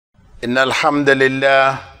إن الحمد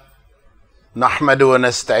لله نحمد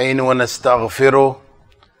ونستعين ونستغفره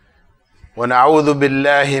ونعوذ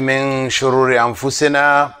بالله من شرور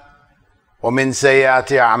أنفسنا ومن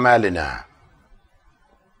سيئات أعمالنا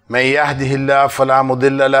من يهده الله فلا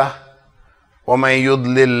مضل له ومن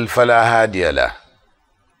يضلل فلا هادي له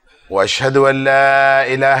وأشهد أن لا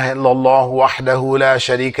إله إلا الله وحده لا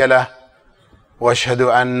شريك له وأشهد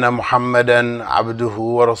أن محمدا عبده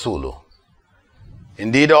ورسوله.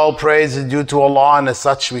 Indeed, all praise is due to Allah, and as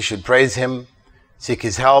such we should praise Him, seek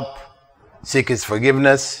His help, seek His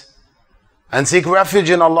forgiveness, and seek refuge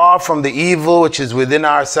in Allah from the evil which is within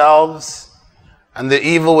ourselves and the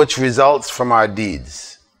evil which results from our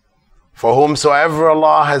deeds. For whomsoever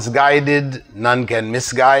Allah has guided, none can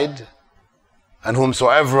misguide, and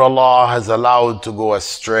whomsoever Allah has allowed to go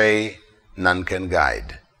astray, none can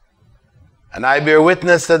guide. And I bear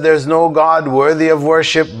witness that there is no God worthy of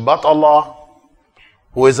worship but Allah,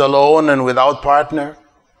 who is alone and without partner.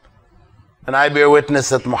 And I bear witness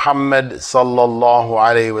that Muhammad sallallahu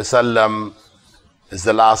alayhi wasallam is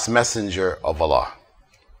the last messenger of Allah.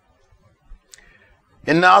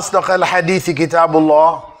 إن أصدق الحديث كتاب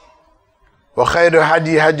الله وخير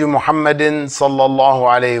هدي هدي محمد صلى الله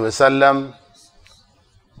عليه وسلم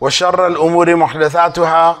وشر الأمور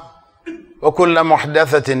محدثاتها وكل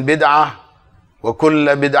محدثة بدعة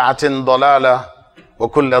وكل بدعة ضلالة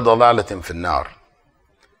وكل ضلالة في النار.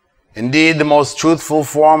 Indeed, the most truthful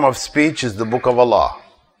form of speech is the Book of Allah.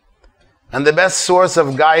 And the best source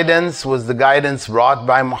of guidance was the guidance brought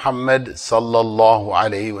by Muhammad sallallahu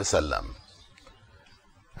alayhi wasallam.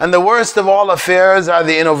 And the worst of all affairs are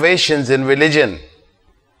the innovations in religion.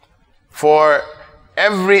 For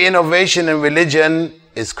every innovation in religion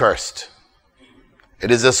is cursed.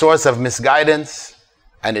 It is a source of misguidance,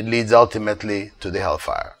 and it leads ultimately to the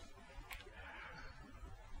hellfire.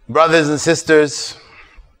 Brothers and sisters,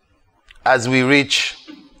 as we reach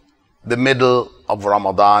the middle of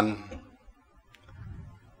Ramadan,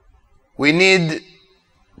 we need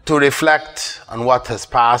to reflect on what has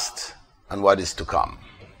passed and what is to come.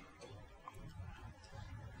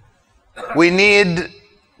 We need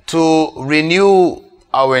to renew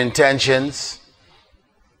our intentions.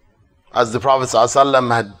 As the Prophet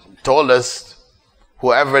ﷺ had told us,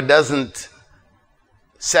 whoever doesn't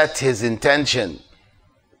set his intention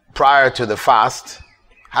prior to the fast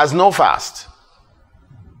has no fast.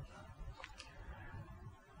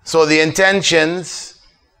 So the intentions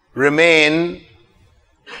remain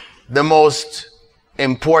the most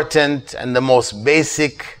important and the most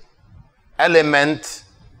basic element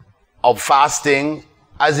of fasting,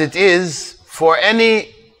 as it is for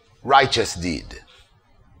any righteous deed,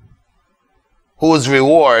 whose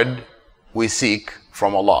reward we seek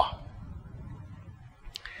from Allah.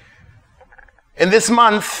 In this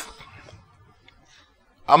month,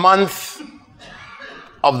 a month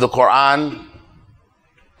of the Qur'an,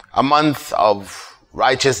 a month of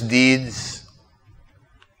righteous deeds,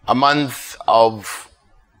 a month of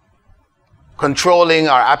controlling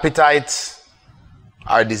our appetites,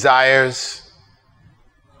 our desires,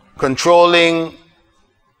 controlling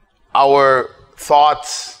our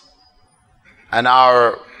thoughts and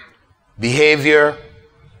our behavior.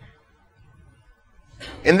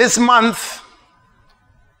 In this month,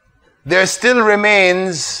 there still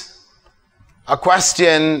remains a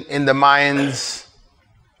question in the minds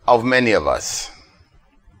of many of us: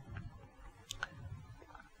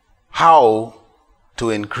 how to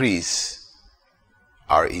increase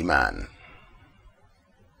our Iman.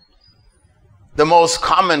 The most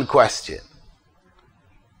common question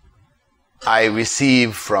I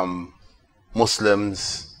receive from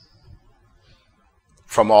Muslims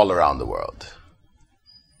from all around the world: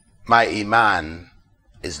 my Iman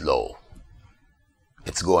is low.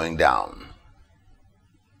 It's going down.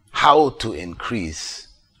 How to increase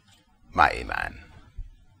my Iman?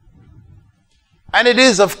 And it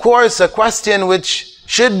is, of course, a question which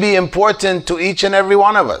should be important to each and every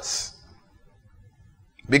one of us.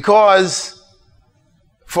 Because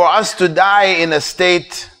for us to die in a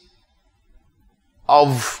state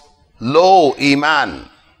of low Iman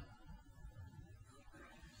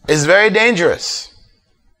is very dangerous.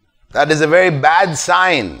 That is a very bad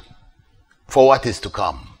sign for what is to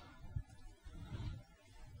come.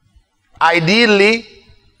 Ideally,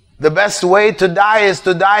 the best way to die is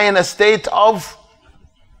to die in a state of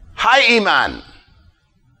high Iman,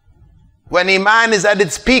 when Iman is at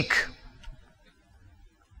its peak.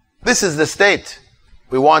 This is the state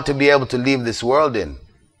we want to be able to leave this world in.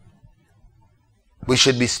 We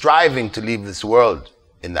should be striving to leave this world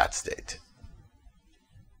in that state.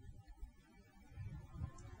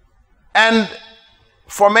 And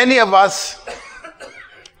for many of us,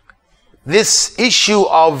 this issue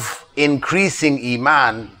of increasing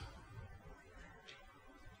Iman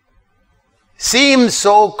seems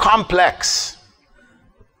so complex,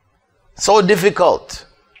 so difficult,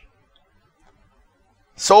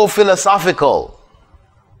 so philosophical,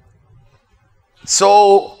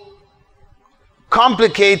 so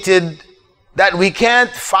complicated that we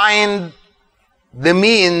can't find the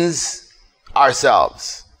means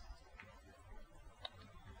ourselves.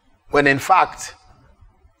 When in fact,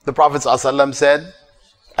 the Prophet ﷺ said,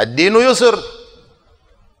 Ad-Dinu Yusr.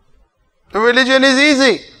 The religion is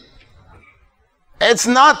easy. It's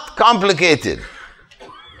not complicated.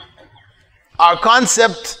 Our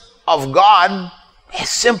concept of God is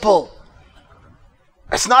simple.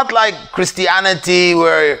 It's not like Christianity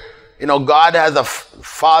where, God has a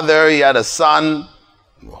father, he had a son,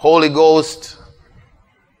 Holy Ghost,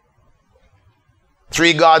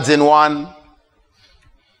 three gods in one.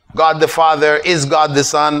 God the Father is God the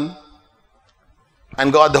Son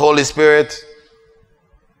and God the Holy Spirit.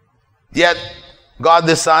 Yet God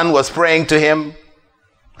the Son was praying to him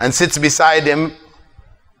and sits beside him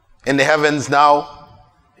in the heavens now,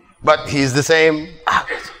 but he's the same.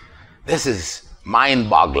 This is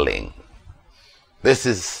mind-boggling. This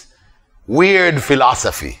is weird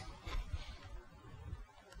philosophy.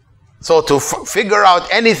 So to figure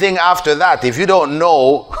out anything after that, if you don't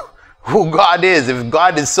know who God is, if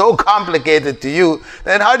God is so complicated to you,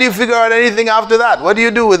 then how do you figure out anything after that? What do you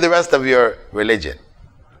do with the rest of your religion?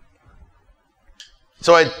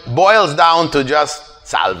 So it boils down to just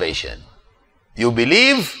salvation. You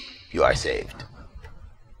believe, you are saved.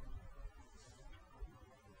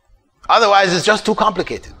 Otherwise, it's just too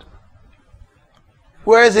complicated.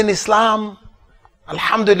 Whereas in Islam,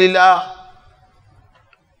 alhamdulillah,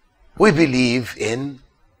 we believe in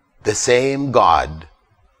the same God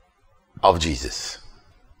of Jesus.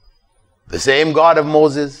 The same God of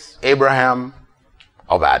Moses, Abraham,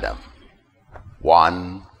 of Adam.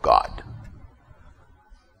 One God.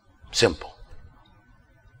 Simple.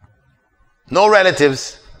 No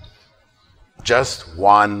relatives, just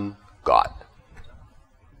one God.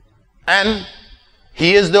 And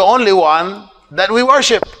He is the only one that we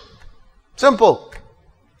worship. Simple.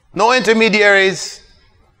 No intermediaries,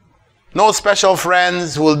 no special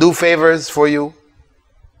friends who will do favors for you.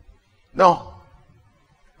 No.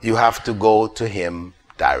 You have to go to Him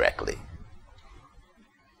directly.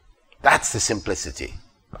 That's the simplicity.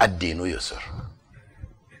 Ad-Dinu Yusr.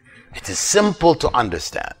 It is simple to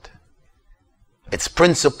understand. Its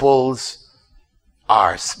principles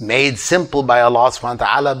are made simple by Allah subhanahu wa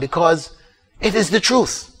ta'ala because it is the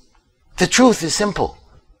truth. The truth is simple.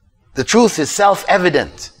 The truth is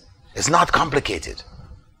self-evident. It's not complicated.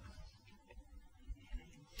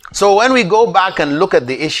 So when we go back and look at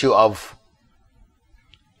the issue of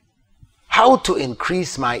how to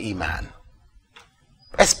increase my Iman,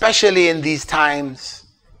 especially in these times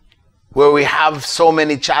where we have so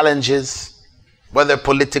many challenges, whether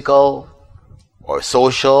political or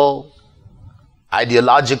social,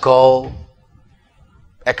 ideological,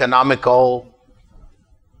 economical,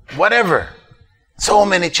 whatever, so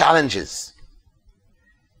many challenges.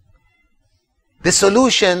 The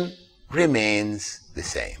solution remains the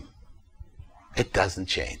same. It doesn't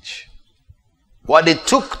change. What it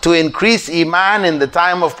took to increase Iman in the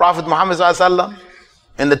time of Prophet Muhammad ﷺ,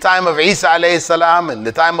 in the time of Isa alayhi salam, in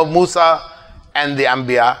the time of Musa and the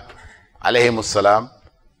Anbiya alayhimus salam,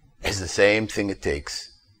 is the same thing it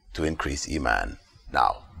takes to increase Iman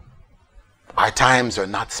now. Our times are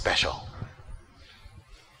not special.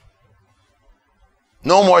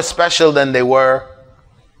 No more special than they were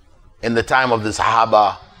in the time of the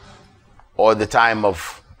Sahaba or the time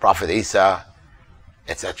of Prophet Isa,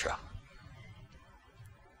 etc.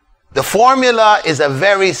 The formula is a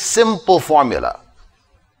very simple formula.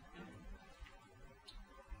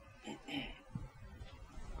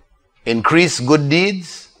 Increase good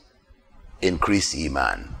deeds, increase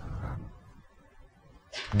Iman.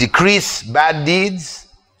 Decrease bad deeds,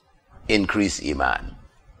 increase Iman.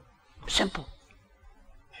 Simple.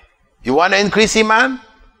 You want to increase Iman?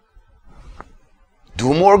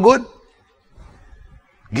 Do more good.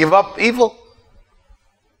 Give up evil.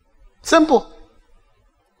 Simple.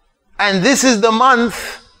 And this is the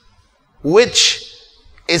month which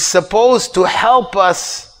is supposed to help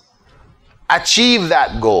us achieve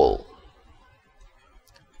that goal.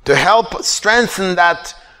 To help strengthen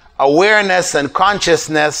that awareness and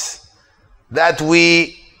consciousness that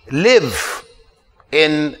we live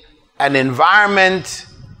in an environment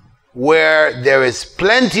where there is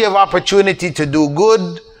plenty of opportunity to do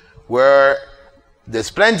good, where there's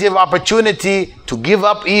plenty of opportunity to give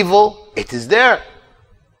up evil. It is there.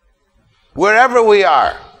 Wherever we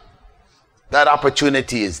are, that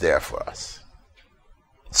opportunity is there for us.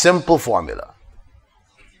 Simple formula.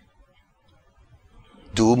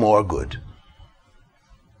 Do more good.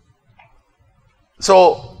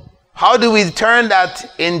 So, how do we turn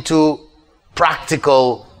that into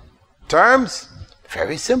practical terms?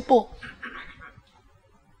 Very simple.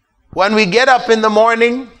 When we get up in the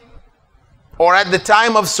morning or at the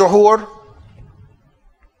time of suhoor,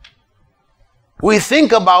 we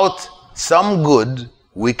think about some good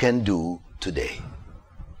we can do today.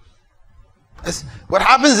 What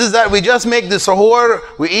happens is that we just make the suhoor,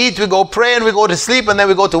 we eat, we go pray, and we go to sleep, and then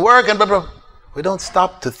we go to work, and blah, blah. We don't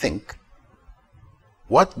stop to think,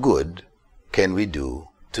 what good can we do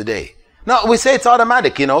today? No, we say it's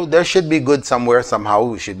automatic, there should be good somewhere, somehow,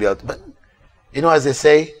 we should be able to, but, as they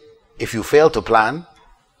say, if you fail to plan,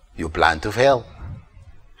 you plan to fail.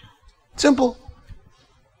 Simple.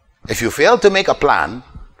 If you fail to make a plan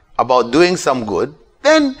about doing some good,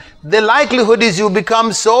 then the likelihood is you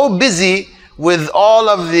become so busy with all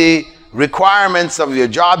of the requirements of your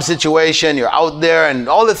job situation, you're out there, and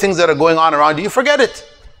all the things that are going on around you, you forget it.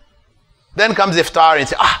 Then comes iftar and you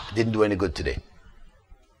say, I didn't do any good today.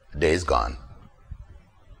 A day is gone.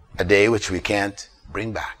 A day which we can't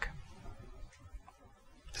bring back.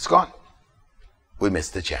 It's gone. We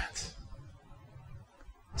missed the chance.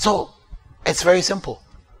 So, it's very simple.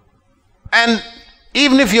 And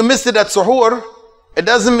even if you missed it at suhoor, it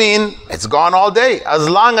doesn't mean it's gone all day. As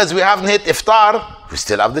long as we haven't hit iftar, we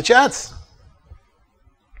still have the chance.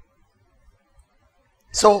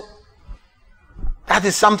 So, that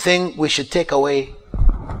is something we should take away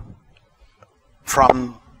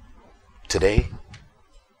from today.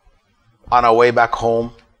 On our way back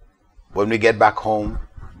home, when we get back home,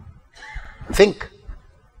 think,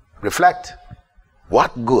 reflect,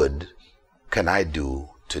 what good can I do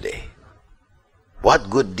today? What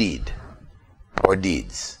good deed or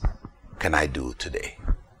deeds can I do today?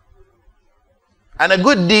 And a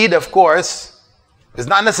good deed, of course, is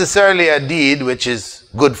not necessarily a deed which is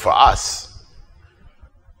good for us,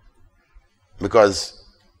 because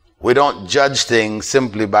we don't judge things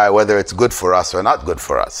simply by whether it's good for us or not good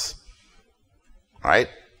for us, right?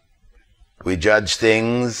 We judge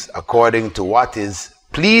things according to what is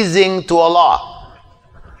pleasing to Allah.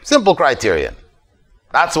 Simple criterion.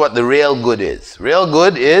 That's what the real good is. Real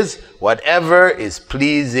good is whatever is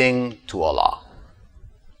pleasing to Allah.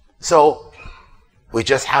 So, we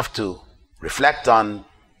just have to reflect on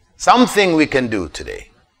something we can do today.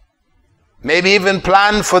 Maybe even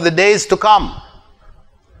plan for the days to come.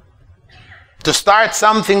 To start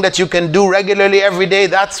something that you can do regularly every day,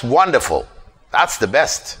 that's wonderful. That's the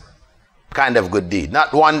best kind of good deed.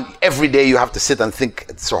 Not one every day you have to sit and think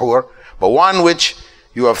at suhoor, but one which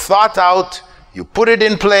you have thought out, you put it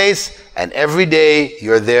in place, and every day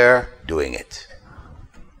you're there doing it.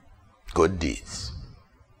 Good deeds.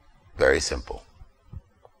 Very simple.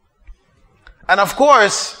 And of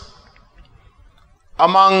course,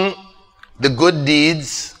 among the good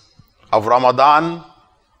deeds of Ramadan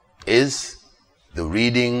is the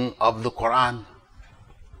reading of the Qur'an.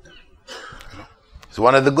 It's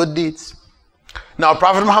one of the good deeds. Now,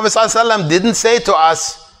 Prophet Muhammad ﷺ didn't say to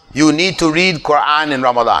us, you need to read Qur'an in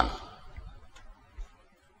Ramadan.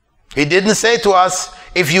 He didn't say to us,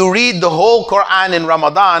 if you read the whole Qur'an in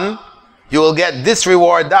Ramadan, you will get this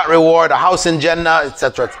reward, that reward, a house in Jannah,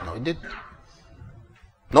 etc. No, he didn't.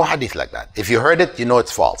 No hadith like that. If you heard it, you know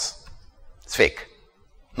it's false. It's fake.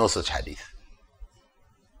 No such hadith.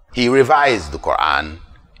 He revised the Qur'an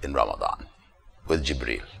in Ramadan with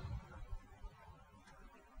Jibreel.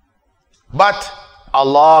 But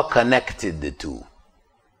Allah connected the two.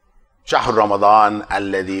 شهر رمضان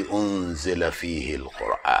الذي أنزل فيه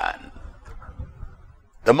القرآن.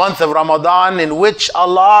 The month of Ramadan in which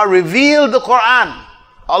Allah revealed the Qur'an.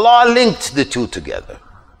 Allah linked the two together.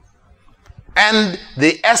 And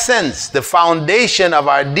the essence, the foundation of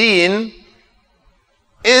our deen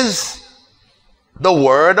is the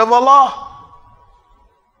word of Allah.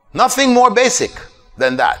 Nothing more basic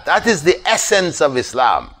than that. That is the essence of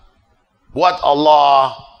Islam. What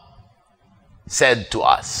Allah said to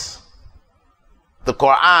us. The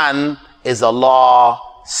Qur'an is Allah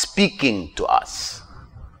speaking to us.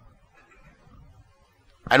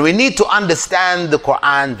 And we need to understand the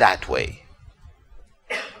Qur'an that way.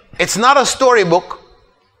 It's not a storybook.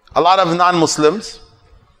 A lot of non-Muslims,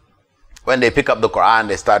 when they pick up the Qur'an,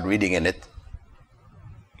 they start reading in it.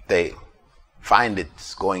 They find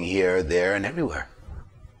it's going here, there, and everywhere.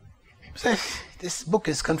 So, this book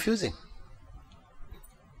is confusing.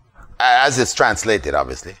 As it's translated,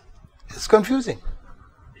 obviously. It's confusing.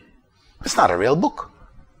 It's not a real book.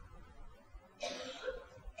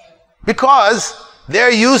 Because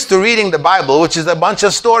they're used to reading the Bible, which is a bunch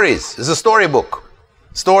of stories. It's a storybook.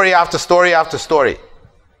 Story after story after story.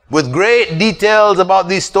 With great details about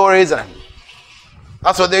these stories. And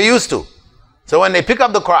that's what they're used to. So when they pick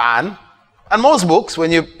up the Qur'an, and most books,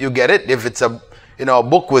 when you get it, if it's a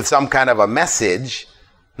book with some kind of a message,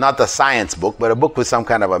 not a science book, but a book with some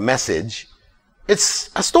kind of a message, it's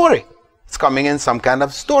a story. It's coming in some kind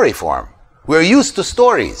of story form. We're used to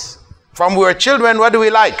stories. From we were children, what do we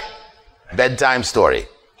like? Bedtime story.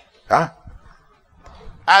 Huh?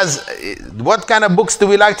 What kind of books do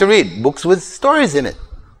we like to read? Books with stories in it.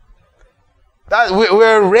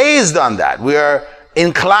 We're raised on that. We are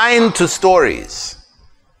inclined to stories.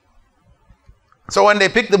 So when they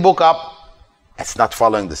pick the book up, it's not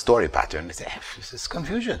following the story pattern. They say, this is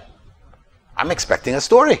confusion. I'm expecting a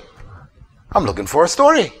story. I'm looking for a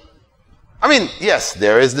story. I mean, yes,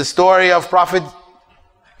 there is the story of Prophet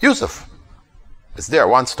Yusuf. It's there,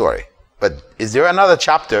 one story. But is there another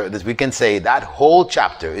chapter that we can say that whole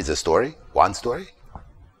chapter is a story? One story?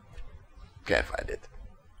 Can't find it.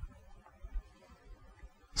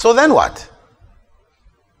 So then what?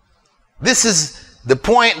 This is the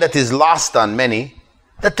point that is lost on many,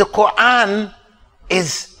 that the Qur'an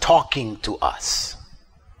is talking to us.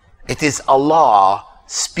 It is Allah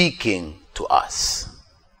speaking to us.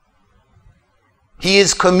 He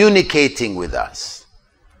is communicating with us.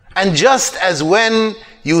 And just as when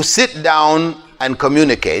you sit down and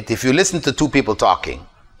communicate, if you listen to two people talking,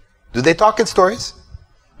 do they talk in stories?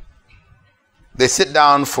 They sit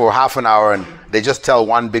down for half an hour and they just tell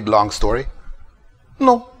one big long story?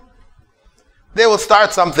 No. They will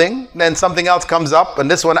start something, then something else comes up, and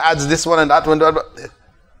this one adds this one and that one.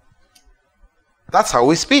 That's how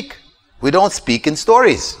we speak. We don't speak in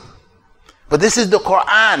stories. But this is the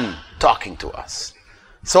Qur'an talking to us.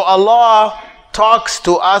 So Allah talks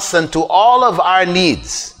to us and to all of our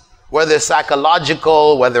needs, whether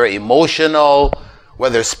psychological, whether emotional,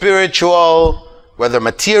 whether spiritual, whether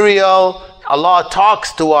material. Allah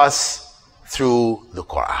talks to us through the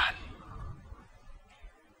Qur'an.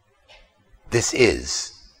 This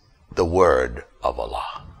is the word of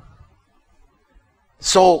Allah.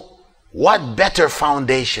 So, what better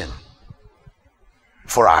foundation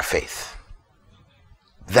for our faith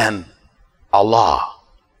than Allah,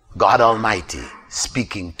 God Almighty,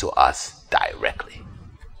 speaking to us directly?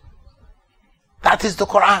 That is the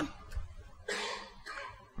Qur'an.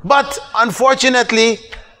 But unfortunately,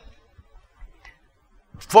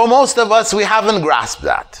 for most of us, we haven't grasped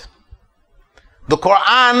that. The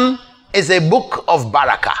Qur'an is a book of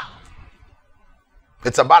barakah.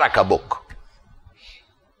 It's a barakah book.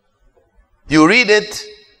 You read it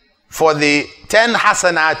for the 10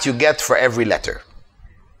 hasanat you get for every letter.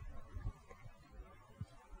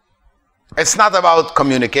 It's not about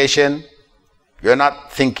communication. You're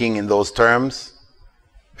not thinking in those terms.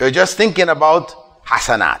 You're just thinking about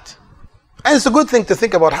hasanat. And it's a good thing to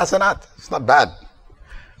think about hasanat. It's not bad.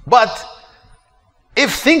 But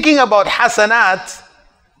if thinking about hasanat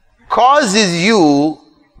causes you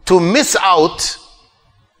to miss out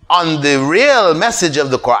on the real message of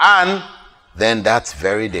the Qur'an, then that's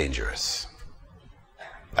very dangerous.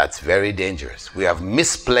 That's very dangerous. We have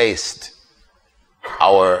misplaced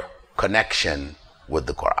our connection with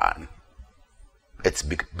the Qur'an. It's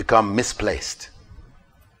become misplaced.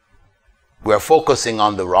 We're focusing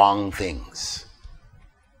on the wrong things.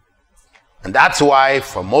 And that's why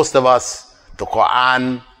for most of us, the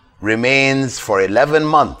Qur'an remains for 11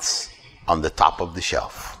 months on the top of the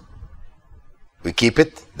shelf. We keep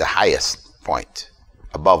it the highest point.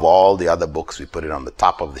 Above all the other books, we put it on the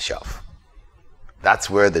top of the shelf. That's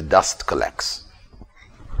where the dust collects.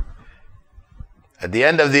 At the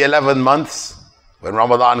end of the 11 months, when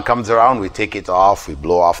Ramadan comes around, we take it off, we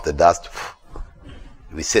blow off the dust,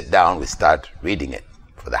 we sit down, we start reading it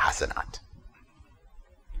for the hasanat.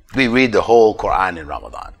 We read the whole Qur'an in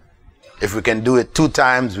Ramadan. If we can do it 2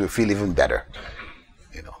 times, we feel even better.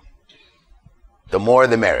 You know, the more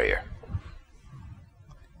the merrier.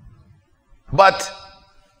 But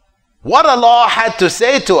what Allah had to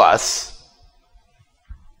say to us,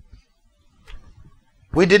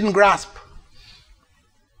 we didn't grasp.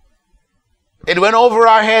 It went over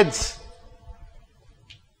our heads.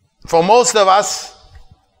 For most of us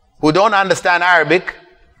who don't understand Arabic,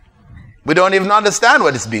 we don't even understand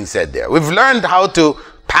what is being said there. We've learned how to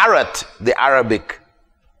parrot the Arabic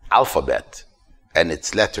alphabet and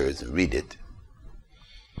its letters and read it.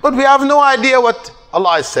 But we have no idea what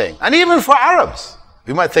Allah is saying. And even for Arabs,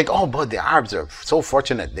 we might think, oh, but the Arabs are so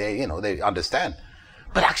fortunate. They understand.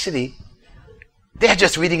 But actually, they're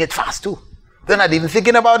just reading it fast too. They're not even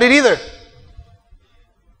thinking about it either.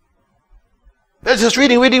 They're just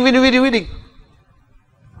reading.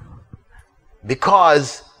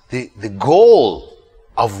 Because the goal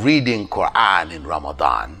of reading Qur'an in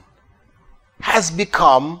Ramadan has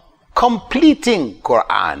become completing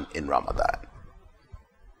Qur'an in Ramadan.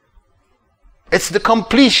 It's the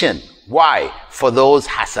completion. Why? For those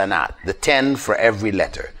hasanat, the 10 for every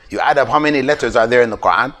letter. You add up how many letters are there in the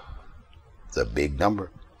Qur'an? It's a big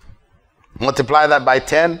number. Multiply that by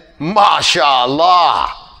 10. MashaAllah.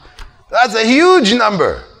 That's a huge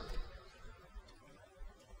number.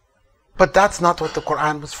 But that's not what the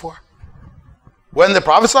Qur'an was for. When the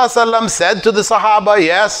Prophet ﷺ said to the Sahaba,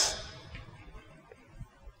 yes,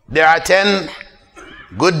 there are 10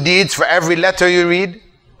 good deeds for every letter you read.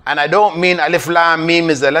 And I don't mean alif, lam, mim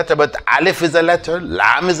is a letter, but alif is a letter,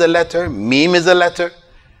 lam is a letter, mim is a letter.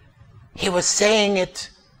 He was saying it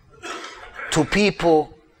to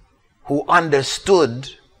people who understood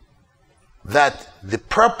that the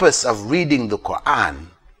purpose of reading the Qur'an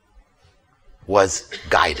was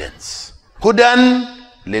guidance. Hudan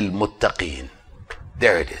lil muttaqeen.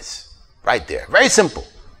 There it is. Right there. Very simple.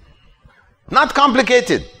 Not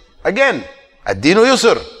complicated. Again, ad-dinu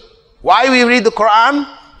yusr. Why we read the Qur'an?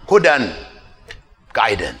 Hudan.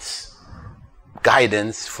 Guidance.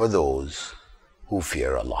 Guidance for those who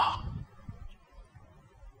fear Allah.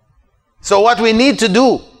 So what we need to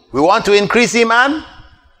do, we want to increase Iman?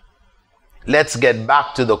 Let's get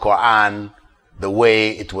back to the Qur'an the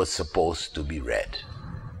way it was supposed to be read.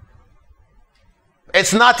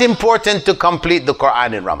 It's not important to complete the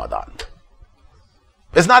Qur'an in Ramadan.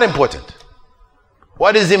 It's not important.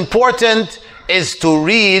 What is important is to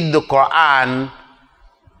read the Qur'an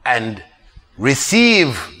and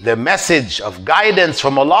receive the message of guidance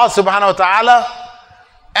from Allah subhanahu wa ta'ala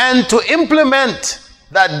and to implement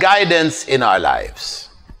that guidance in our lives.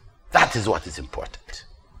 That is what is important.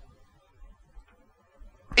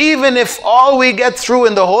 Even if all we get through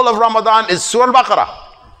in the whole of Ramadan is Surah Al-Baqarah.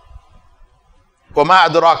 وَمَا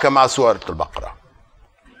أَدْرَاكَ مَا سُورَةُ الْبَقَرَةِ.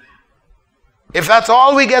 If that's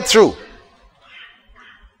all we get through,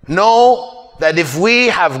 know that if we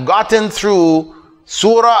have gotten through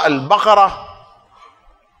Surah Al-Baqarah,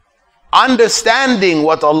 understanding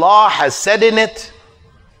what Allah has said in it,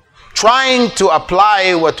 trying to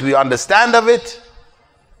apply what we understand of it,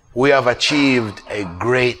 we have achieved a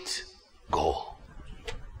great goal.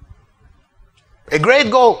 A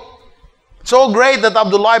great goal. So great that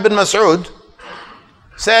Abdullah ibn Mas'ud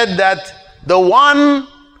said that the one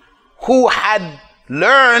who had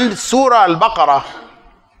learned Surah Al-Baqarah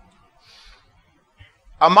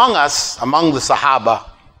among us, among the Sahaba,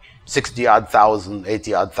 60-odd thousand,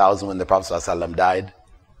 80-odd thousand when the Prophet ﷺ died,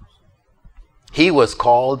 he was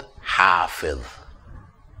called Hafiz.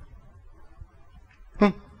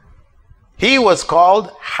 He was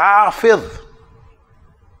called Hafiz.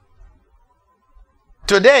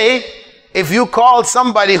 Today, if you call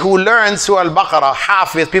somebody who learns Surah Al-Baqarah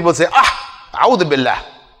Hafiz, people say, A'udhu Billah.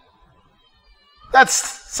 That's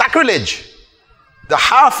sacrilege. The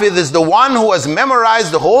Hafiz is the one who has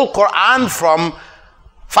memorized the whole Qur'an from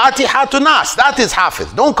Fatiha to Nas. That is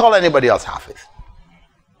Hafiz. Don't call anybody else Hafiz.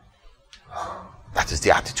 That is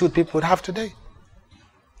the attitude people would have today.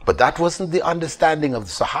 But that wasn't the understanding of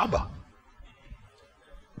the Sahaba.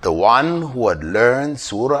 The one who had learned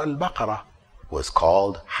Surah Al-Baqarah was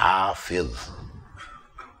called Hafiz.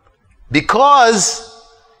 Because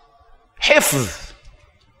Hifz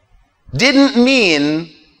didn't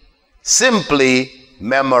mean simply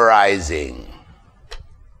memorizing.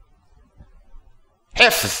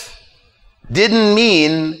 Hifz didn't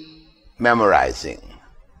mean memorizing.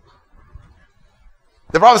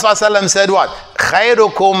 The Prophet ﷺ said what?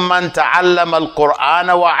 خَيْرُكُمْ مَنْ تَعَلَّمَ الْقُرْآنَ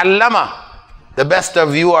وَعَلَّمَهُ. The best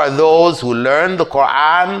of you are those who learn the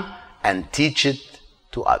Qur'an and teach it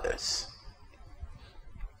to others.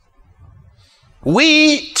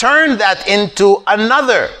 We turn that into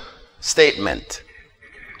another statement.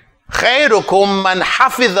 خَيْرُكُمْ مَنْ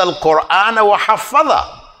حَفِظَ الْقُرْآنَ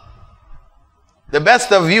وَحَفَّظَهُ. The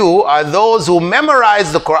best of you are those who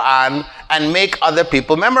memorize the Qur'an and make other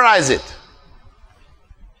people memorize it.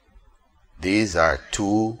 These are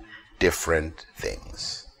two different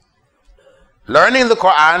things. Learning the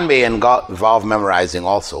Qur'an may involve memorizing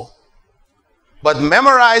also. But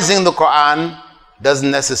memorizing the Qur'an doesn't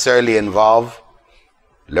necessarily involve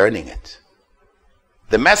learning it.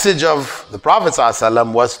 The message of the Prophet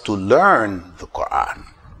ﷺ was to learn the Qur'an.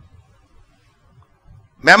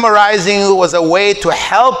 Memorizing was a way to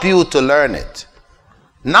help you to learn it.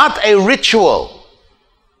 Not a ritual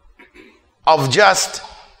of just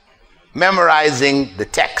memorizing the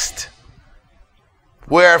text.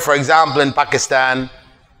 Where, for example, in Pakistan,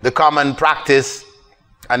 the common practice,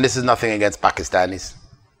 and this is nothing against Pakistanis.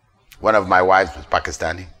 One of my wives was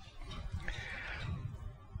Pakistani.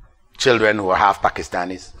 children who are half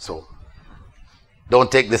Pakistanis. So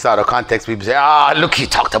don't take this out of context. People say, look, he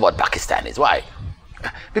talked about Pakistanis. Why?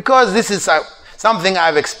 Because this is something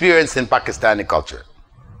I've experienced in Pakistani culture.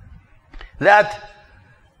 That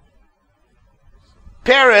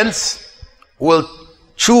parents will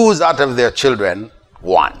choose out of their children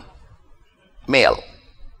one, male.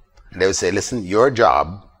 And they will say, listen, your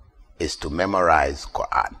job is to memorize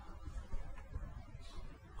Qur'an.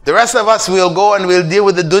 The rest of us will go and we'll deal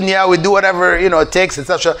with the dunya, we'll do whatever it takes,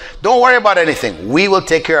 etc. Don't worry about anything. We will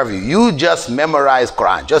take care of you. You just memorize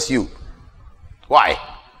Qur'an, just you. Why?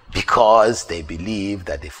 Because they believe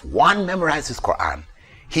that if one memorizes Qur'an,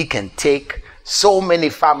 he can take so many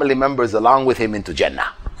family members along with him into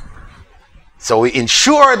Jannah. So we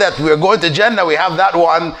ensure that we're going to Jannah, we have that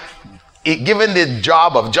one given the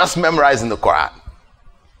job of just memorizing the Qur'an.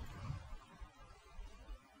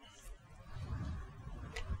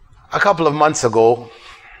 A couple of months ago,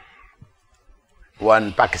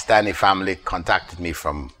 one Pakistani family contacted me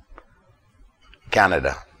from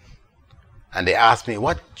Canada, and they asked me,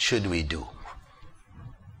 what should we do?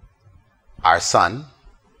 Our son,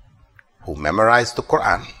 who memorized the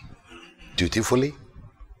Qur'an dutifully,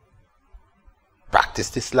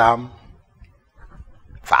 practiced Islam,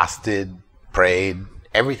 fasted, prayed,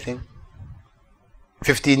 everything,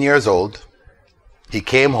 15 years old, he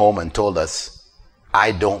came home and told us,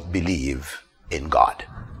 I don't believe in God.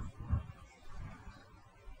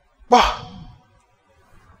 Wow.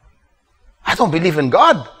 I don't believe in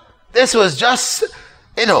God. This was just,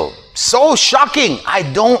 so shocking. I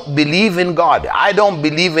don't believe in God. I don't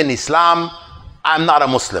believe in Islam. I'm not a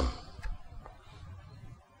Muslim.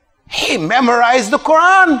 He memorized the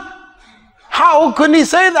Quran. How could he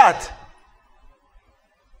say that?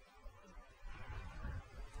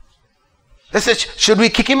 They said, should we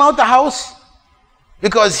kick him out the house?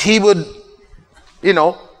 Because he would,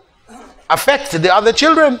 affect the other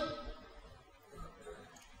children.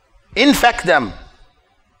 Infect them.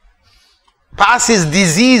 Pass his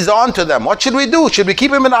disease on to them. What should we do? Should we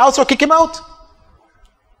keep him in the house or kick him out?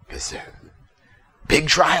 It's a big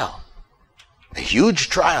trial. A huge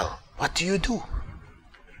trial. What do you do?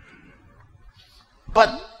 But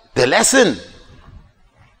the lesson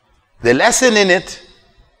in it,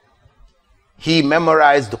 he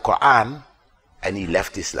memorized the Quran and he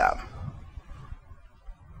left Islam.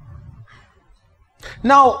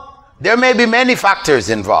 Now, there may be many factors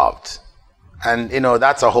involved. And,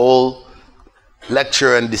 that's a whole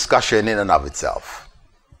lecture and discussion in and of itself.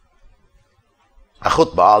 A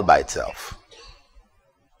khutbah all by itself.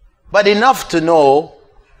 But enough to know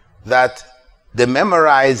that the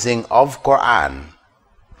memorizing of Quran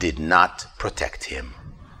did not protect him.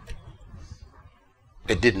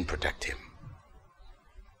 It didn't protect him.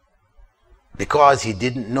 Because he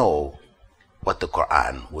didn't know what the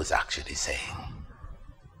Quran was actually saying.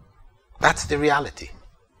 That's the reality.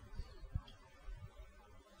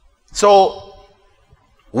 So,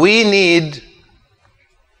 we need,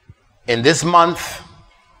 in this month,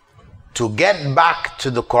 to get back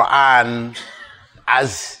to the Quran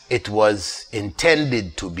as it was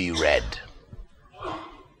intended to be read.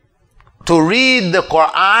 To read the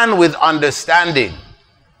Quran with understanding.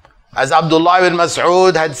 As Abdullah ibn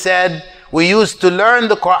Mas'ud had said, we used to learn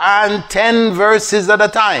the Quran 10 verses at a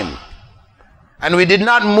time. And we did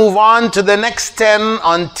not move on to the next 10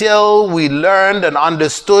 until we learned and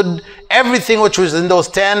understood everything which was in those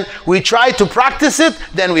 10. We tried to practice it,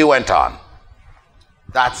 then we went on.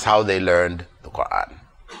 That's how they learned the Quran.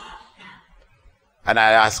 And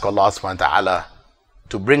I ask Allah subhanahu wa ta'ala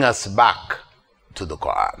to bring us back to the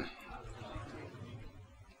Quran.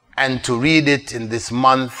 And to read it in this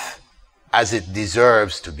month as it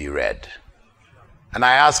deserves to be read. And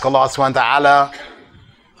I ask Allah subhanahu wa ta'ala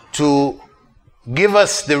to give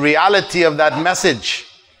us the reality of that message,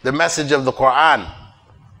 the message of the Quran.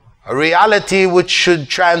 A reality which should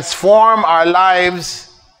transform our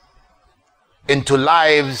lives into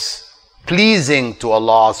lives pleasing to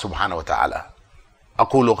Allah subhanahu wa ta'ala.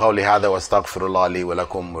 أقول قولي هذا واستغفر الله لي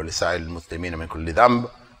ولكم ولسائر المسلمين من كل ذنب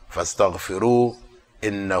فاستغفروه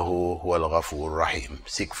إنه هو الغفور الرحيم.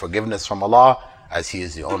 Seek forgiveness from Allah as He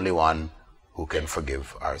is the only one who can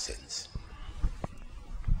forgive our sins.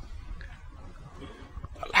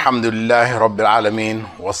 الحمد لله رب العالمين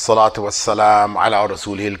والصلاة والسلام على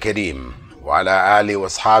رسوله الكريم وعلى آله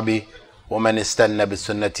وأصحابه ومن استنى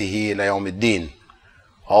بسنته إلى يوم الدين.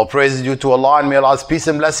 All praise is due to Allah, and may Allah's peace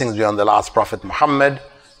and blessings be on the last Prophet Muhammad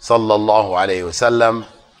sallallahu alayhi wasallam,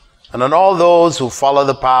 and on all those who follow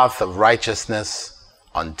the path of righteousness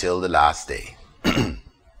until the last day.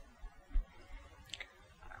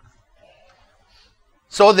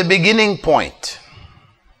 So the beginning point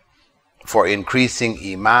for increasing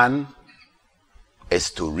Iman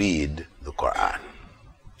is to read the Qur'an.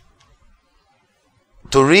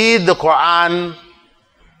 To read the Qur'an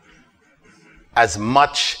as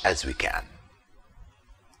much as we can.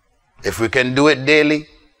 If we can do it daily,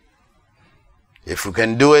 if we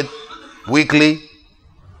can do it weekly,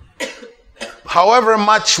 however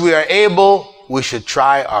much we are able, we should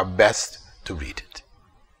try our best to read it.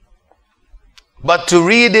 But to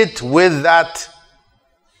read it with that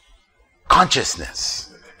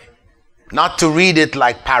consciousness, not to read it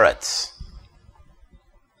like parrots.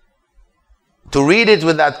 To read it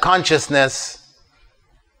with that consciousness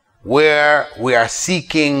where we are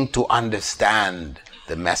seeking to understand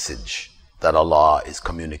the message that Allah is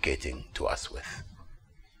communicating to us with.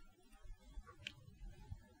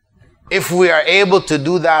 If we are able to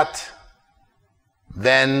do that,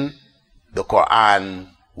 then the Qur'an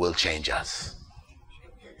will change us.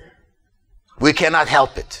 We cannot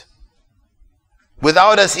help it.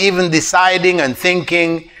 Without us even deciding and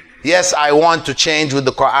thinking, yes, I want to change with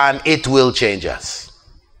the Qur'an, it will change us.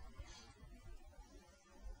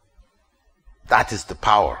 That is the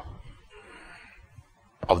power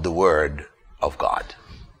of the word of God,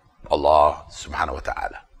 Allah subhanahu wa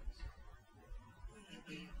ta'ala.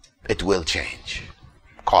 It will change,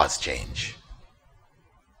 cause change.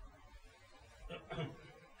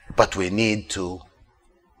 But we need to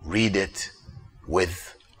read it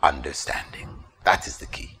with understanding. That is the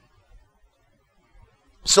key.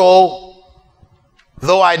 So,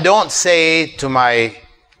 though I don't say to my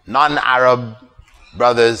non-Arab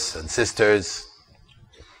brothers and sisters,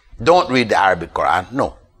 don't read the Arabic Quran.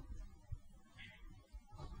 No.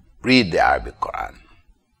 Read the Arabic Quran.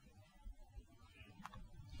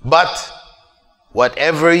 But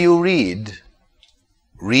whatever you read,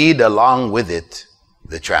 read along with it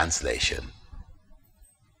the translation.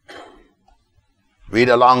 Read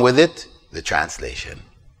along with it the translation.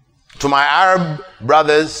 To my Arab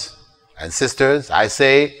brothers and sisters, I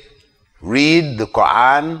say, read the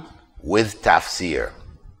Quran with tafsir.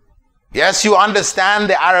 Yes, you understand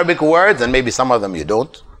the Arabic words, and maybe some of them you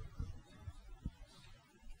don't.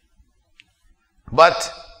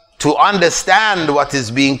 But to understand what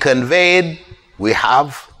is being conveyed, we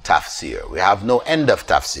have tafsir. We have no end of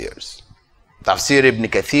tafsirs. Tafsir Ibn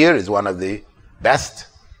Kathir is one of the best.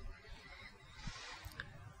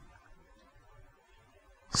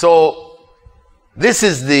 So, this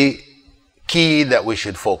is the key that we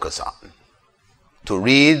should focus on. To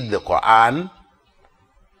read the Quran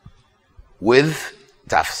with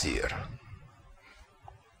tafsir.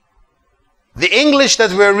 The English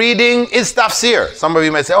that we're reading is tafsir. Some of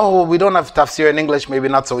you may say, oh, we don't have tafsir in English, maybe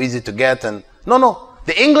not so easy to get. And no,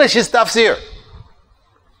 the English is tafsir.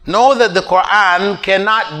 Know that the Quran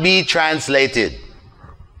cannot be translated.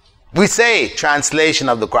 We say translation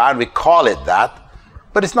of the Quran, we call it that,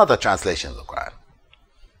 but it's not a translation of the Quran.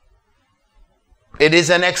 It is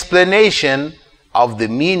an explanation of the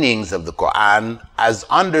meanings of the Quran as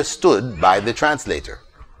understood by the translator.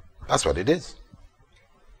 That's what it is.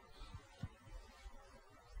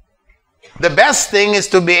 The best thing is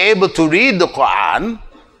to be able to read the Quran,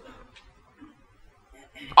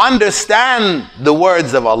 understand the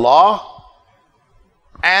words of Allah,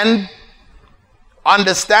 and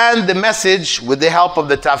understand the message with the help of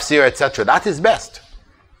the tafsir, etc. That is best.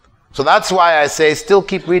 So that's why I say still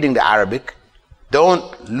keep reading the Arabic.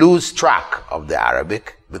 Don't lose track of the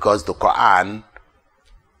Arabic, because the Quran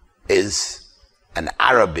is an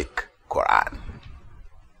Arabic Quran.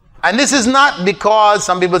 And this is not because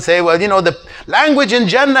some people say, well, you know, the language in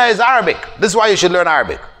Jannah is Arabic. This is why you should learn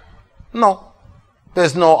Arabic. No.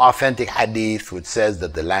 There's no authentic hadith which says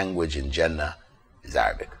that the language in Jannah is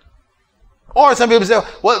Arabic. Or some people say,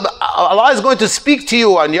 well, Allah is going to speak to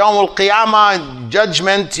you on Yawm al-Qiyamah,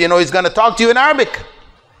 judgment, you know, He's going to talk to you in Arabic.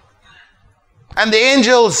 And the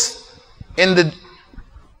angels in the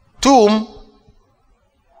tomb,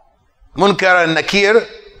 Munkar and Nakir,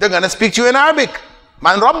 they're going to speak to you in Arabic.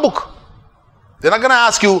 Man Rabbuk. They're not going to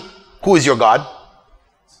ask you, who is your God?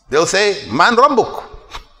 They'll say, Man Rabbuk.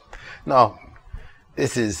 No,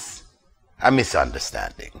 this is a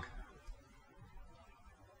misunderstanding.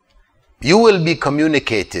 You will be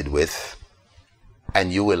communicated with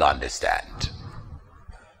and you will understand.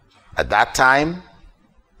 At that time,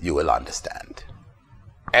 you will understand.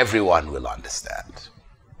 Everyone will understand.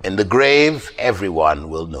 In the grave, everyone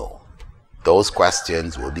will know. Those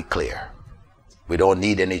questions will be clear. We don't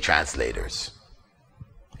need any translators.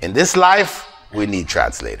 In this life, we need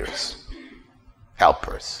translators,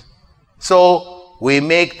 helpers. So we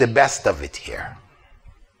make the best of it here.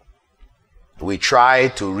 We try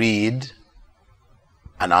to read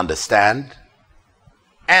and understand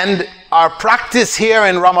And our practice here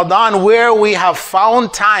in Ramadan, where we have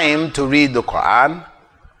found time to read the Qur'an,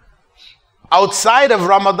 outside of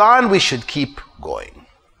Ramadan, we should keep going.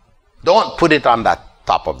 Don't put it on that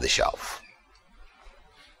top of the shelf.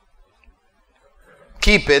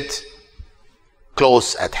 Keep it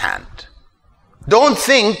close at hand. Don't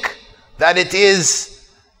think that it is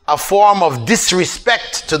a form of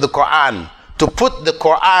disrespect to the Qur'an to put the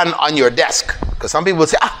Qur'an on your desk. Because some people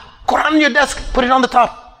say, Qur'an on your desk, put it on the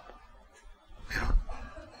top.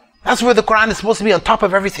 That's where the Qur'an is supposed to be, on top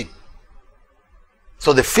of everything.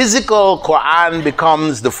 So the physical Qur'an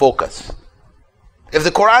becomes the focus. If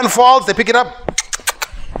the Qur'an falls, they pick it up.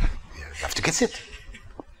 You have to kiss it.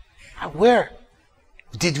 Where?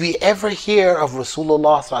 Did we ever hear of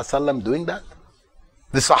Rasulullah ﷺ doing that?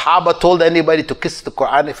 The Sahaba told anybody to kiss the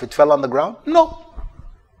Qur'an if it fell on the ground? No.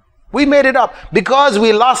 We made it up. Because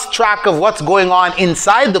we lost track of what's going on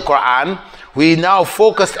inside the Qur'an, we now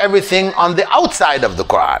focused everything on the outside of the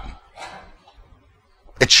Qur'an.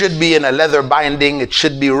 It should be in a leather binding. It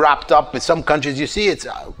should be wrapped up. In some countries, you see, it's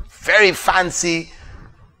very fancy.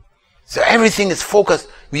 So everything is focused.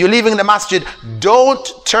 You're leaving the masjid. Don't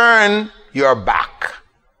turn your back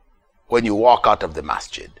when you walk out of the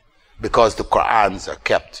masjid, because the Qur'ans are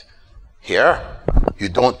kept here. You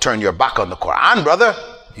don't turn your back on the Qur'an, brother.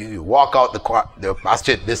 You walk out the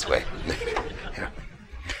masjid this way.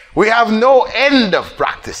 We have no end of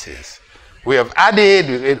practices. We have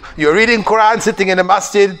added, you're reading Qur'an sitting in the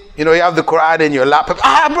masjid, you have the Qur'an in your lap.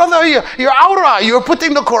 Brother, your aura, you're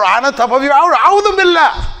putting the Qur'an on top of your aura. A'udhu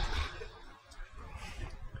billah.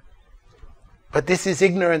 But this is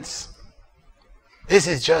ignorance. This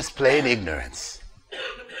is just plain ignorance.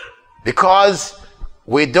 Because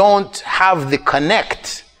we don't have the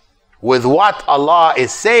connect with what Allah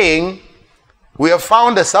is saying, we have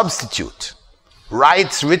found a substitute.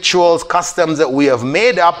 Rites, rituals, customs that we have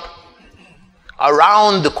made up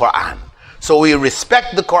around the Qur'an. So we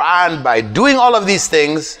respect the Qur'an by doing all of these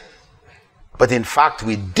things, but in fact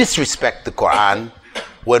we disrespect the Qur'an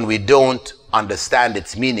when we don't understand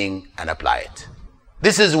its meaning and apply it.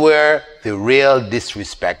 This is where the real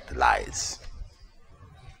disrespect lies.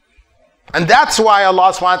 And that's why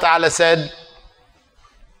Allah subhanahu wa ta'ala said,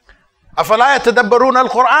 أَفَلَا يَتَدَبَّرُونَ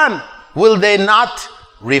الْقُرْآنَ? Will they not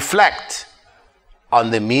reflect on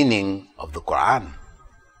the meaning of the Qur'an?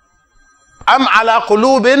 أَمْ عَلَى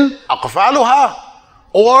قُلُوبٍ أَقْفَالُهَا?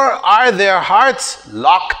 Or are their hearts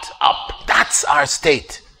locked up? That's our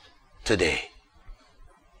state today.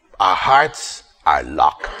 Our hearts are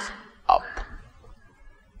locked up.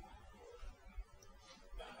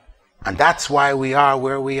 And that's why we are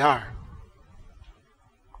where we are.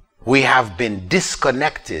 We have been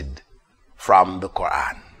disconnected from the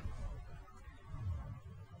Qur'an.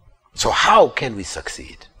 So how can we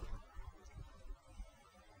succeed?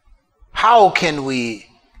 How can we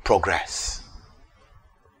progress?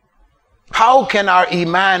 How can our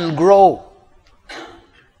Iman grow?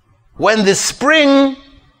 When the spring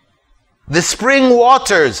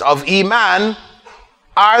waters of Iman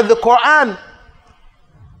are the Qur'an,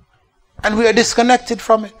 and we are disconnected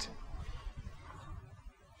from it.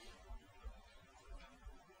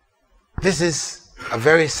 This is a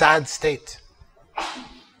very sad state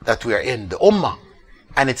that we are in, the Ummah.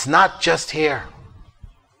 And it's not just here.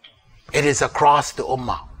 It is across the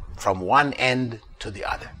Ummah, from one end to the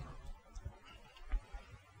other.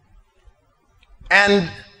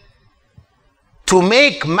 And to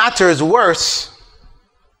make matters worse,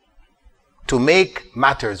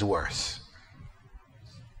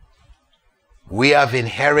 we have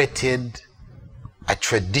inherited a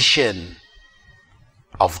tradition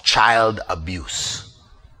of child abuse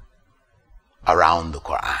around the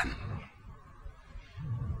Qur'an.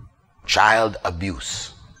 Child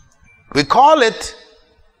abuse. We call it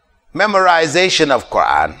memorization of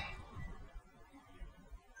Qur'an,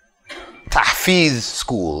 tahfiz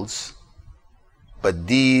schools, but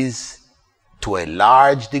these, to a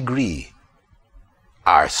large degree,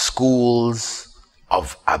 are schools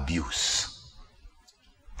of abuse.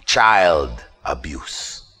 Child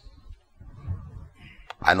abuse.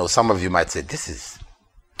 I know some of you might say, this is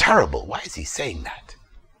terrible. Why is he saying that?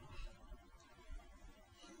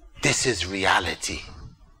 This is reality.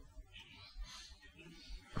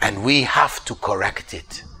 And we have to correct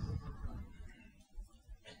it.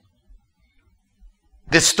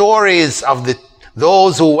 The stories of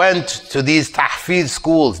those who went to these tahfiz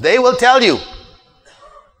schools, they will tell you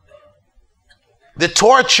the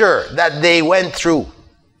torture that they went through.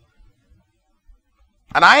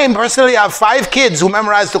 And I personally have 5 kids who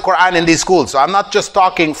memorized the Qur'an in these schools. So I'm not just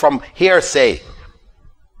talking from hearsay.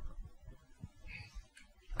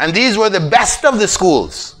 And these were the best of the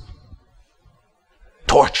schools.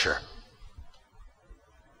 Torture.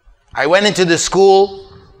 I went into the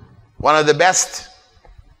school, one of the best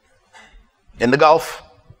in the Gulf,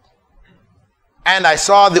 and I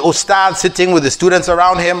saw the ustad sitting with the students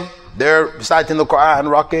around him. They're reciting the Qur'an,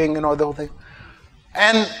 rocking, the whole thing.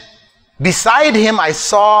 And beside him, I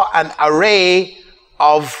saw an array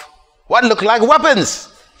of what looked like weapons.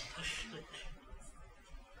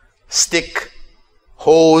 Stick,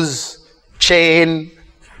 hose, chain.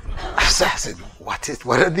 I said,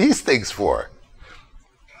 what are these things for?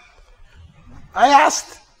 I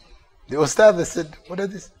asked the ustad, I said, what are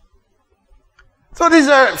these? So these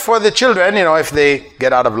are for the children, if they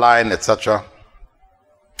get out of line, etc.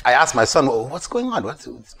 I asked my son, what's going on? He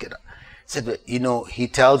said, he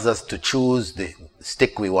tells us to choose the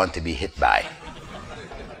stick we want to be hit by.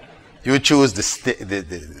 You choose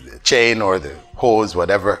the chain or the hose,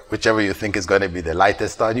 whatever, whichever you think is going to be the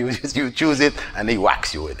lightest on you. You choose it and he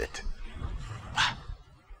whacks you with it.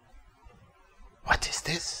 What is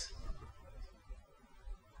this?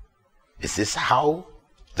 Is this how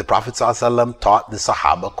the Prophet ﷺ taught the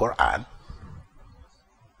Sahaba Qur'an?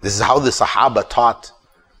 This is how the Sahaba taught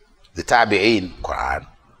the Tabi'een Qur'an?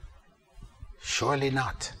 Surely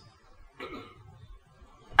not.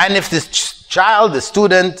 And if this child, the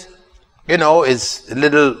student, is a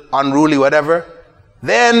little unruly, whatever,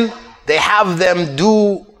 then they have them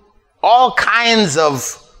do all kinds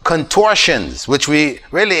of contortions, which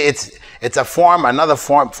it's another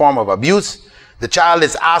form of abuse. The child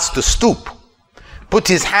is asked to stoop, put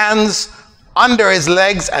his hands under his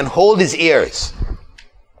legs and hold his ears.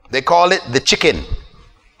 They call it the chicken,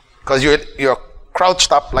 because you're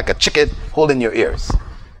crouched up like a chicken holding your ears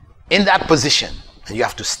in that position, and you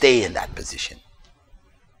have to stay in that position.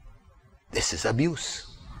 This is abuse.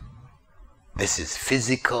 This is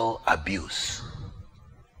physical abuse,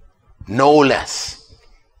 no less.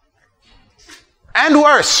 And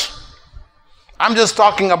worse. I'm just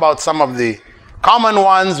talking about some of the common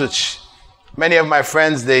ones, which many of my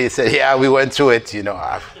friends, they said, yeah, we went through it,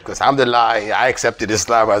 because alhamdulillah, I accepted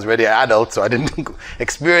Islam. I was already an adult, so I didn't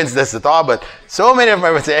experience this at all. But so many of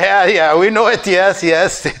my friends say, yeah, we know it, yes.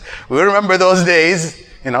 We remember those days,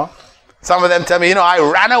 Some of them tell me, I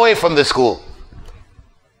ran away from the school.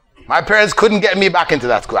 My parents couldn't get me back into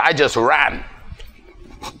that school. I just ran.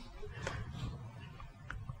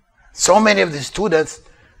 So many of the students,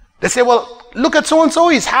 they say, well, look at so-and-so,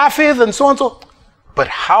 he's hafiz and so-and-so. But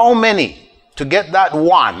how many to get that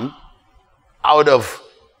one out of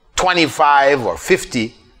 25 or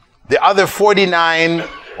 50, the other 49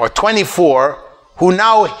 or 24 who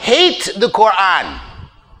now hate the Qur'an?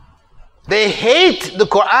 They hate the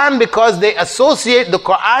Qur'an because they associate the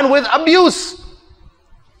Qur'an with abuse.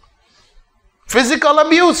 Physical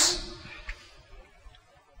abuse.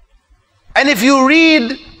 And if you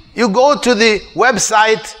read, you go to the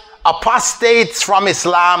website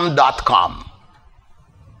apostatesfromislam.com.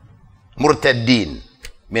 Murtaddin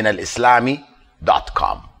min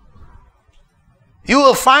al-Islami.com. You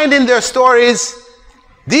will find in their stories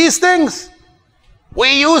these things.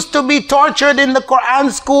 We used to be tortured in the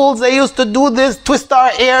Qur'an schools. They used to do this, twist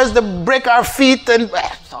our ears, to break our feet, and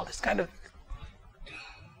all this kind of.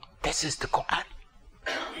 This is the Qur'an.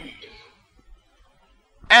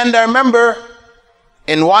 And I remember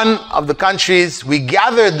in one of the countries, we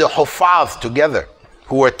gathered the Hufaz together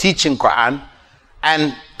who were teaching Qur'an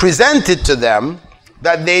and presented to them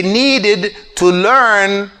that they needed to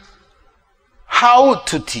learn how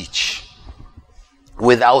to teach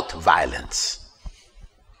without violence.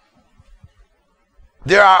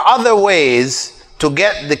 There are other ways to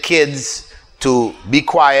get the kids to be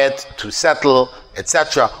quiet, to settle,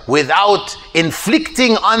 etc., without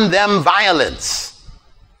inflicting on them violence.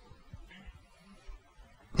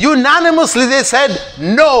 Unanimously they said,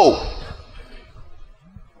 no.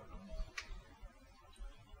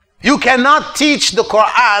 You cannot teach the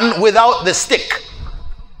Qur'an without the stick.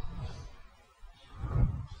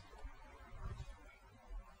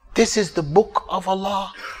 This is the book of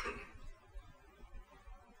Allah.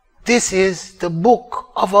 This is the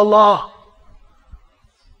book of Allah,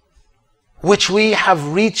 which we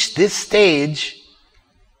have reached this stage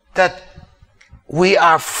that we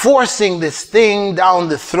are forcing this thing down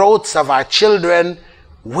the throats of our children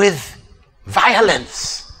with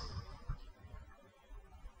violence.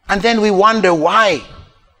 And then we wonder why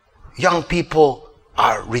young people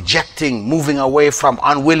are rejecting, moving away from,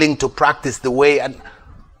 unwilling to practice the way, and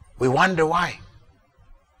we wonder why.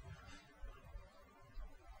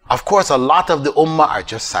 Of course, a lot of the ummah are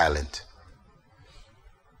just silent.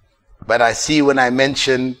 But I see when I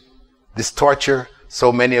mention this torture,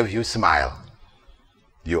 so many of you smile.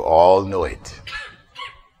 You all know it,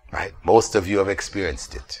 right? Most of you have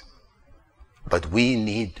experienced it. But we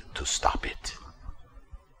need to stop it.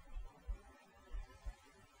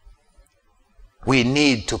 We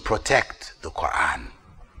need to protect the Qur'an.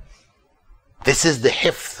 This is the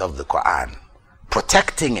hifz of the Qur'an.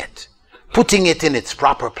 Protecting it, putting it in its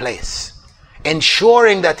proper place,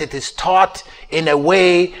 ensuring that it is taught in a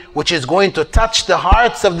way which is going to touch the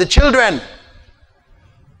hearts of the children,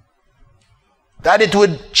 that it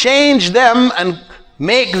would change them and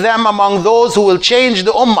make them among those who will change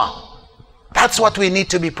the ummah. That's what we need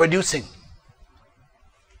to be producing.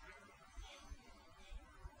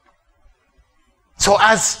 So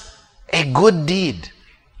as a good deed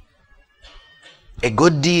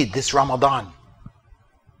this Ramadan,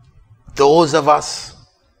 those of us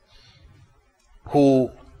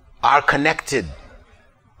who are connected,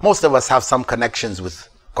 most of us have some connections with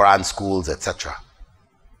Quran schools, etc.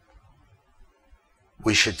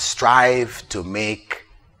 We should strive to make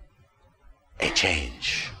a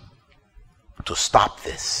change, to stop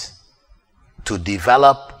this, to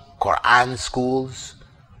develop Quran schools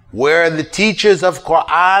where the teachers of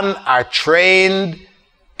Quran are trained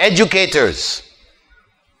educators.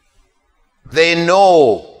 They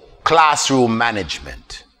know classroom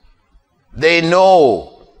management. They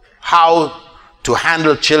know how to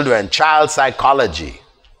handle children, child psychology.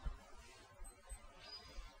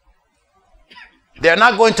 They're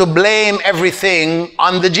not going to blame everything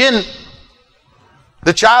on the jinn.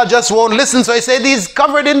 The child just won't listen, so I say he's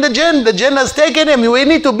covered in the jinn. The jinn has taken him. We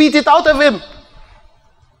need to beat it out of him.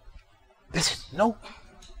 No.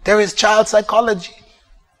 There is child psychology.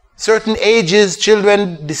 Certain ages,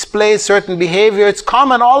 children display certain behavior. It's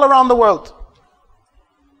common all around the world.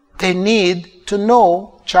 They need to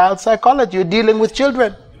know child psychology. You're dealing with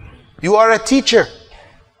children. You are a teacher.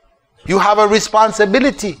 You have a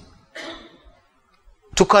responsibility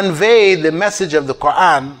to convey the message of the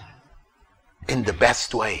Quran in the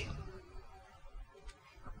best way.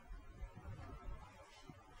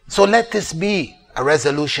 So let this be a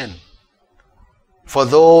resolution for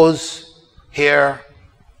those here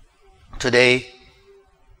today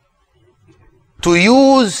to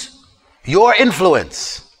use your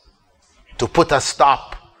influence to put a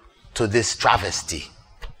stop to this travesty,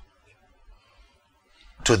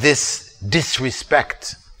 to this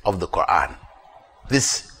disrespect of the Quran,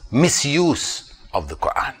 this misuse of the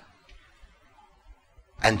Quran,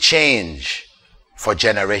 and change for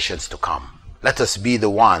generations to come. Let us be the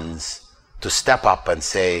ones to step up and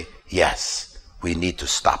say, yes, we need to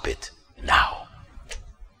stop it now.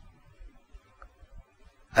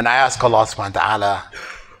 And I ask Allah subhanahu wa ta'ala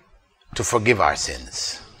to forgive our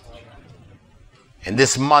sins. In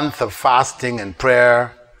this month of fasting and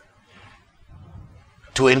prayer,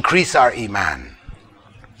 to increase our Iman,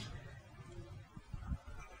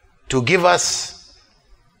 to give us,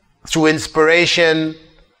 through inspiration,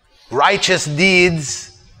 righteous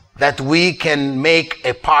deeds that we can make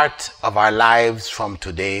a part of our lives from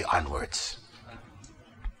today onwards.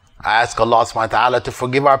 I ask Allah subhanahu wa ta'ala to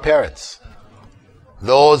forgive our parents,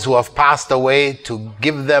 those who have passed away, to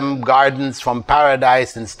give them gardens from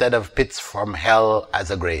paradise instead of pits from hell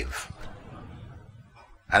as a grave.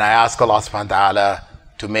 And I ask Allah subhanahu wa ta'ala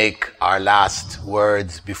to make our last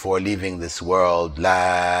words before leaving this world,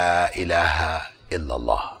 La ilaha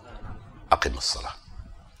illallah. Aqimus salah.